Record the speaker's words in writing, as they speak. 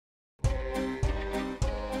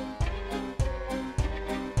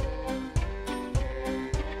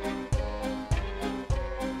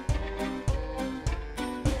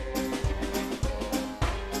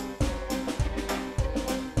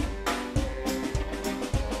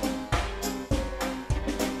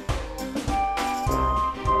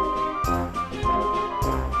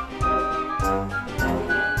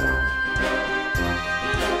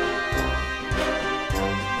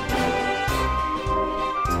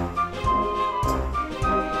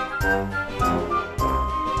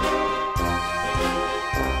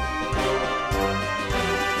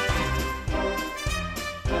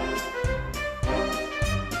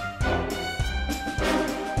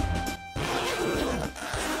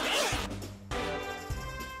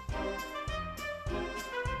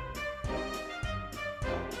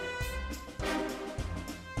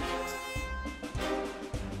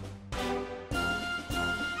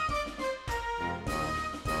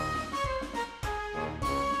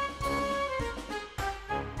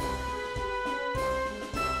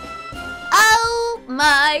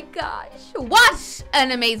my gosh. What an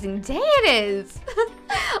amazing day it is.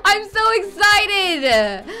 I'm so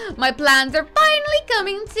excited. My plans are finally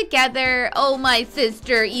coming together. Oh, my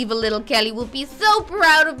sister, evil little Kelly, will be so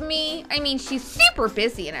proud of me. I mean, she's super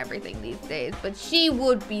busy and everything these days, but she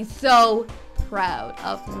would be so proud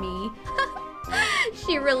of me.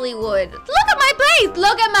 She really would. Look at my place.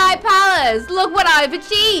 Look at my palace. Look what I've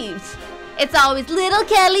achieved. It's always little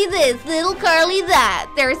Kelly this, little Carly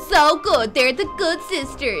that. They're so good. They're the good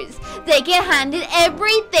sisters. They get handed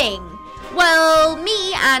everything. Well,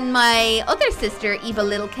 me and my other sister, evil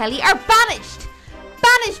little Kelly, are banished.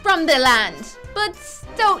 Banished from the land. But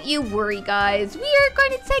don't you worry, guys. We are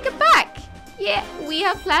going to take it back. Yeah, we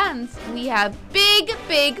have plans. We have big,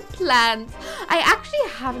 big plans. I actually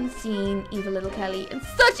haven't seen evil little Kelly in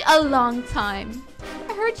such a long time.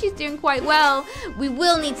 I heard she's doing quite well. We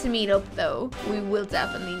will need to meet up, though. We will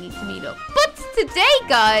definitely need to meet up. But today,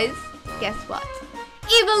 guys, guess what?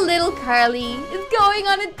 Evil little Carly is going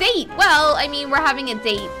on a date. Well, I mean, we're having a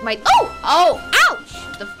date. Oh,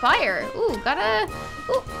 ouch! The fire. Ooh,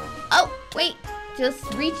 oh, wait.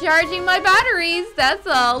 Just recharging my batteries. That's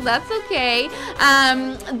all. That's okay.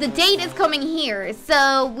 The date is coming here,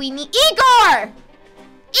 so we need Igor!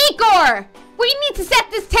 We need to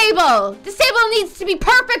set this table. This table needs to be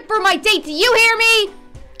perfect for my date. Do you hear me?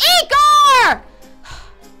 Igor!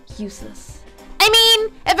 Useless. I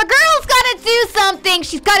mean, if a girl's gotta do something,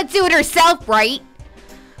 she's gotta do it herself, right?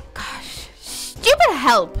 Gosh, stupid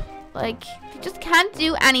help. Like, you just can't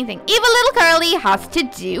do anything. Evil little Carly has to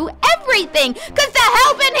do everything, because the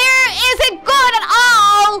help in here isn't good at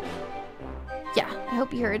all. Yeah, I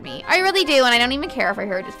hope you heard me. I really do, and I don't even care if I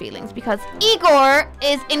hurt his feelings, because Igor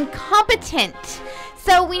is incompetent.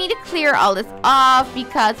 So we need to clear all this off,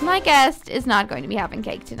 because my guest is not going to be having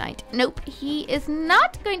cake tonight. Nope, he is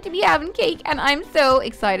not going to be having cake, and I'm so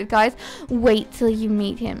excited, guys. Wait till you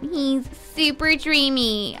meet him. He's super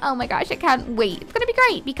dreamy. Oh my gosh, I can't wait. It's gonna be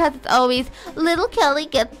great, because it's always little Kelly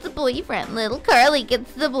gets the boyfriend, little Carly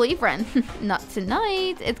gets the boyfriend. Not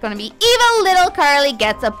tonight. It's gonna be evil little Carly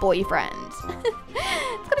gets a boyfriend.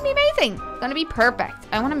 It's gonna be amazing. It's gonna be perfect.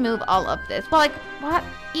 I want to move all of this. Well, like, what?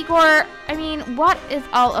 Igor, I mean, what is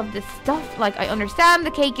all of this stuff? Like, I understand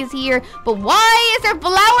the cake is here, but why is there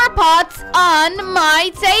flower pots on my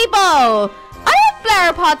table? I have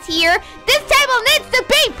flower pots here. This table needs to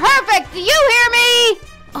be perfect. Do you hear me?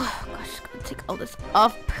 Oh, gosh, I'm gonna take all this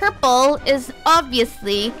off. Purple is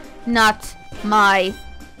obviously not my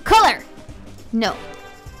color. No.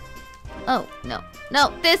 Oh, no.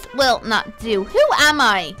 No, this will not do. Who am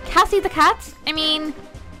I? Cassie the cat? I mean,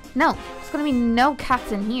 no. There's gonna be no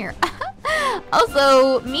cats in here.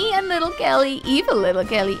 Also, me and little Kelly, evil little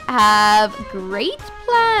Kelly, have great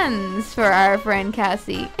plans for our friend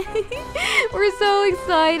Cassie. We're so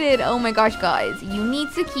excited. Oh my gosh, guys. You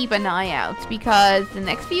need to keep an eye out, because the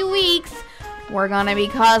next few weeks, we're gonna be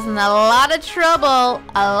causing a lot of trouble.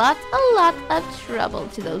 A lot of trouble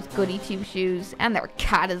to those goody two-shoes and their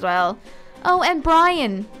cat as well. Oh, and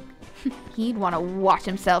Brian. He'd want to watch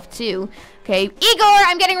himself too. Okay, Igor,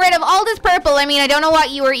 I'm getting rid of all this purple. I mean, I don't know what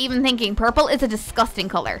you were even thinking. Purple is a disgusting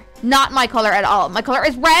color. Not my color at all. My color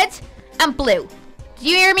is red and blue. Do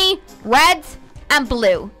you hear me? Red and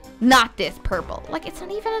blue. Not this purple. Like, it's not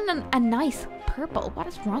even a nice purple. What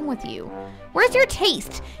is wrong with you? Where's your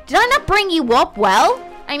taste? Did I not bring you up well?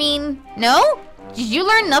 I mean, no? Did you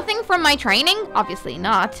learn nothing from my training? Obviously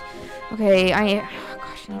not. Okay, I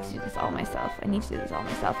need to do this all myself. I need to do this all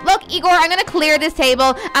myself. Look, Igor, I'm gonna clear this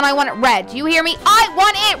table, and I want it red. Do you hear me? I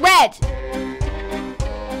want it red!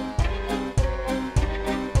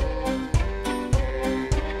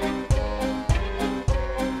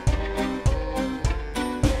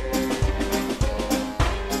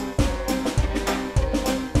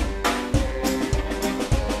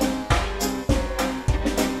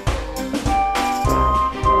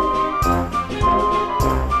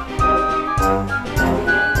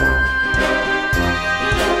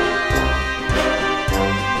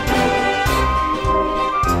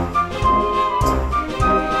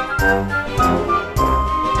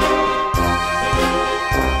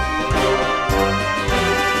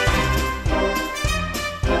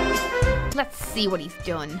 See what he's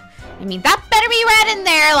done. I mean, that better be red in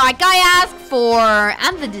there like I asked for.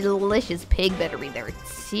 And the delicious pig better be there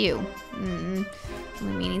too. I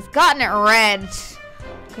mean, he's gotten it red.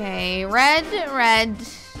 Okay, red,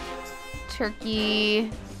 turkey,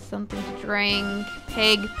 something to drink,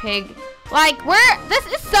 pig. Like, this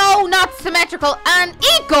is so not symmetrical. And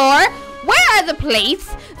Igor, where are the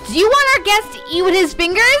plates? Do you want our guest to eat with his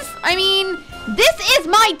fingers? I mean, this is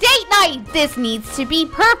my date night. This needs to be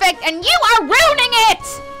perfect, and you are ruining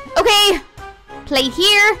it. Okay, plate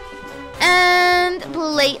here and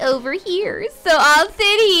plate over here. So I'll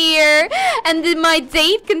sit here and then my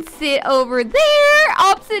date can sit over there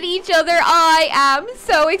opposite each other. I am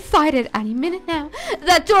so excited. Any minute now,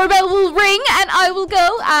 that doorbell will ring and I will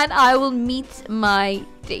go and I will meet my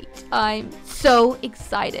date. I'm so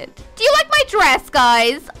excited. Do you like my dress,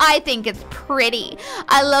 guys? I think it's pretty.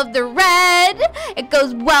 I love the red. It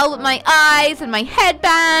goes well with my eyes and my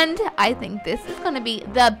headband. I think this is gonna be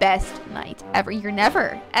the best night ever. You're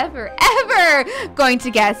never, ever, ever going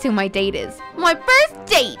to guess who my date is. My first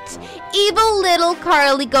date. Evil little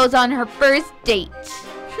Carly goes on her first date.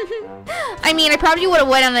 I mean, I probably would have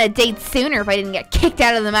went on a date sooner if I didn't get kicked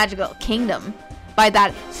out of the magical kingdom by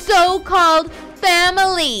that so-called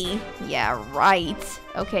family. Yeah, right.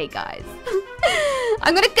 Okay, guys.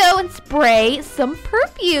 I'm gonna go and spray some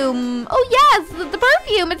perfume. Oh, yes, the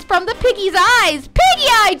perfume. It's from the piggy's eyes. Piggy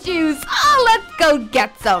eye juice. Oh, let's go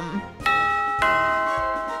get some.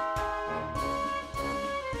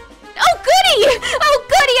 Oh, goody! Oh,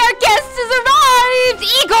 goody, our guest has arrived!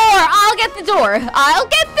 Igor, I'll get the door. I'll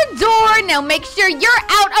get the door. Now make sure you're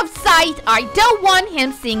out of sight. I don't want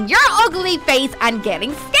him seeing your ugly face and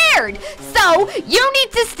getting scared. So, you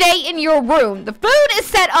need to stay in your room. The food is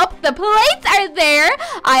set up. The plates are there.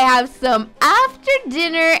 I have some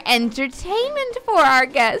after-dinner entertainment for our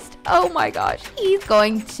guest. Oh my gosh, he's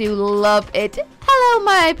going to love it. Hello,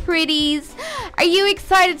 my pretties. Are you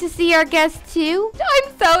excited to see our guest too?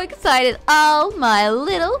 I'm so excited. All my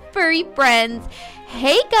little furry friends.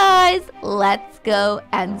 Hey guys, let's go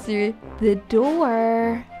answer the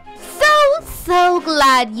door. So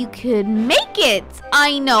glad you could make it.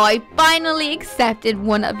 I know, I finally accepted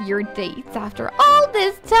one of your dates after all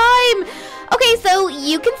this time. Okay, so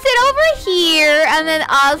you can sit over here and then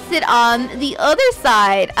I'll sit on the other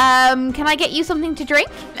side. Can I get you something to drink?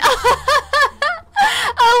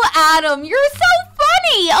 Oh, Adam, you're so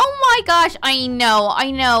funny. Oh my gosh, I know.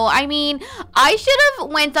 I mean, I should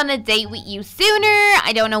have went on a date with you sooner.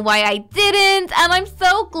 I don't know why I didn't. And I'm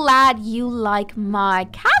so glad you like my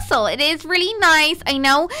castle. It is really nice. I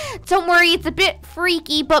know. Don't worry, it's a bit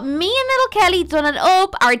freaky, but me and little Kelly done it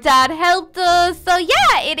up. Our dad helped us. So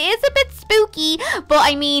yeah, it is a bit spooky. But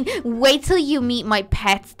I mean, wait till you meet my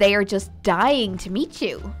pets. They are just dying to meet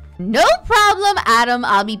you. No problem, Adam.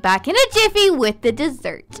 I'll be back in a jiffy with the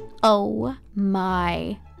dessert. Oh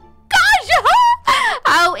my gosh!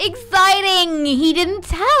 How exciting! He didn't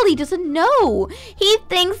tell. He doesn't know. He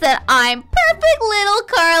thinks that I'm perfect little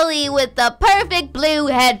Carly with the perfect blue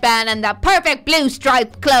headband and the perfect blue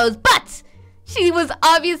striped clothes. But she was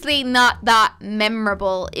obviously not that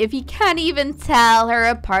memorable if you can't even tell her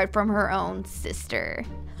apart from her own sister.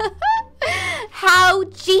 How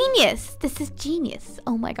genius. This is genius.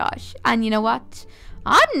 Oh my gosh. And you know what?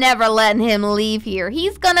 I'm never letting him leave here.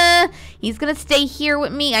 He's gonna stay here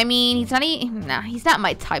with me. I mean, he's not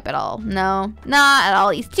my type at all. No, not at all.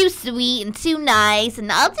 He's too sweet and too nice.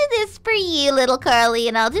 And I'll do this for you, little Carly,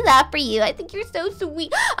 and I'll do that for you. I think you're so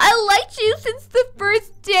sweet. I liked you since the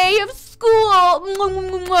first day of school.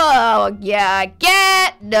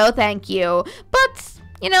 Yeah, no thank you. But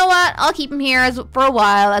you know what? I'll keep him here for a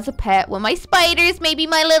while as a pet with my spiders. Maybe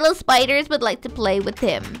my little spiders would like to play with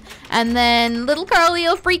him. And then little Carly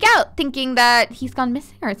will freak out thinking that he's gone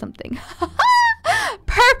missing or something.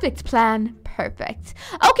 Perfect plan. Perfect.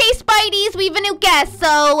 Okay, Spideys, we have a new guest.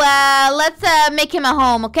 So let's make him a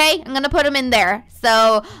home, okay? I'm going to put him in there.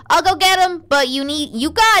 So I'll go get him. But you need to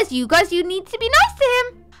be nice to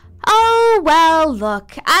him. Oh, well,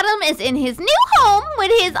 look. Adam is in his new home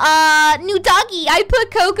with his new doggy. I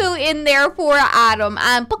put Coco in there for Adam.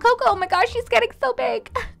 But Coco, oh my gosh, she's getting so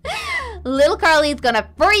big. Little Carly's gonna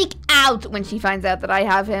freak out when she finds out that I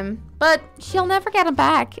have him. But she'll never get him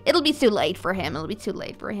back. It'll be too late for him.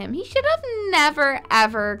 He should have never,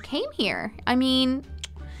 ever came here. I mean,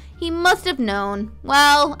 he must have known.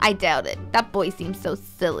 Well, I doubt it. That boy seems so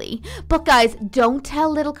silly. But guys, don't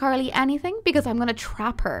tell little Carly anything because I'm gonna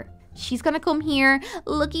trap her. She's gonna come here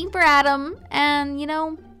looking for Adam and, you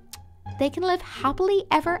know, they can live happily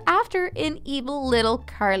ever after in evil little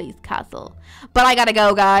Carly's castle. But I gotta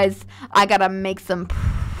go, guys. I gotta make some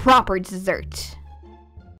proper dessert.